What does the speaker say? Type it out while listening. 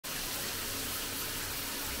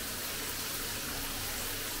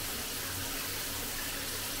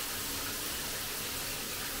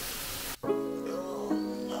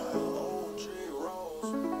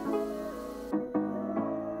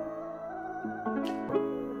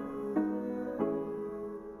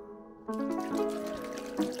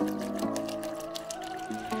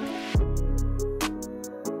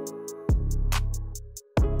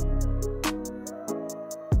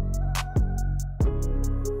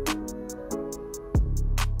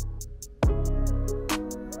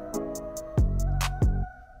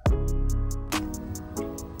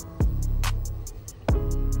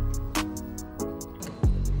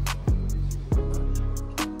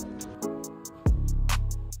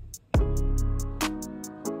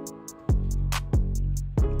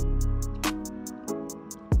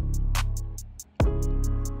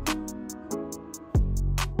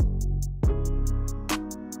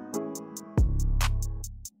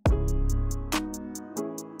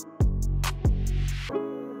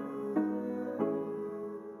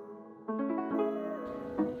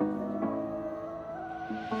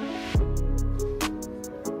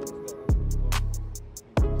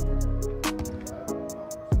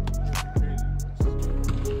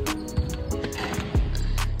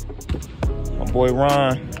Boy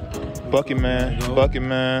Ron, Bucket Man,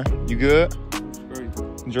 you good?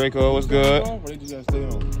 Draco, what's good? Or they just gotta stay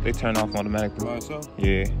on? They turn off automatically. By itself?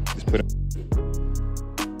 Yeah, just put it.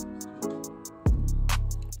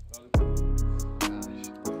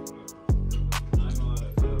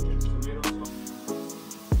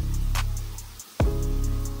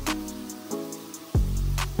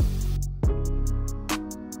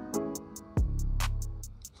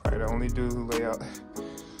 Probably the only dude who lay out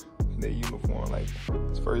their uniform like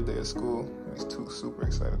his first day of school. He's super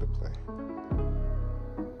excited to play.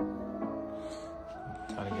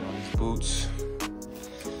 Time to get on these boots.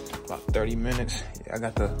 About 30 minutes. Yeah, I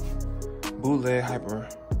got the bootleg Hyper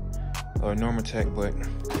or Normatec, but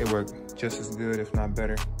they work just as good, if not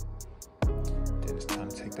better. Then it's time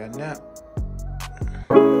to take that nap.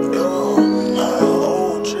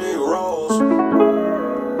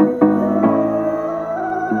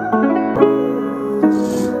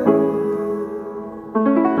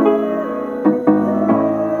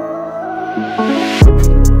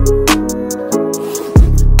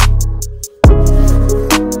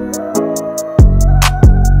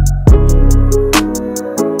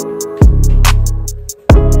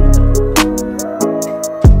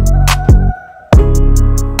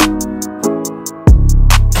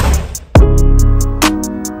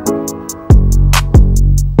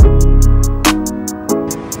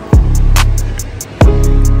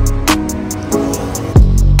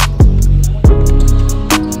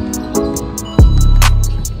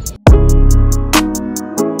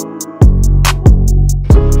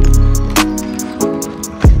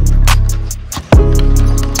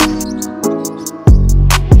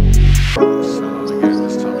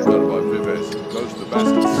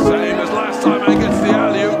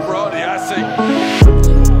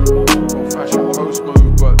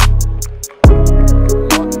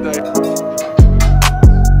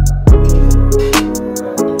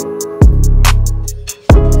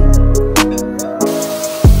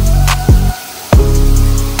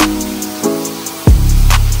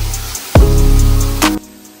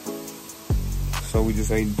 So we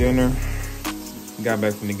just ate dinner, got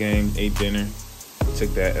back from the game, ate dinner,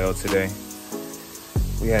 took that L today.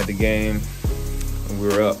 We had the game and we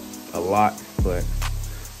were up a lot, but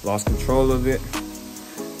lost control of it.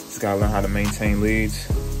 Just gotta learn how to maintain leads,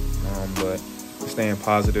 but staying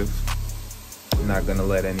positive. Not gonna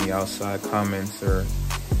let any outside comments or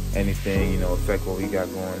anything, affect what we got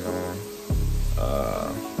going on.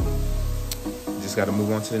 Just gotta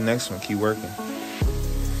move on to the next one, keep working.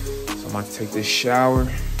 So I'm about to take this shower,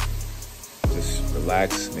 just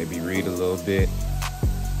relax, maybe read a little bit,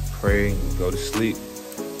 pray, and go to sleep.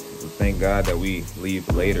 Thank God that we leave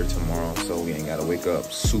later tomorrow, so we ain't gotta wake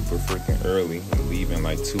up super freaking early. We leave in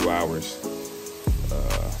like 2 hours.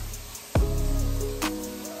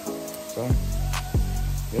 So,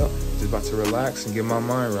 yep, just about to relax and get my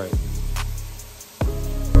mind right.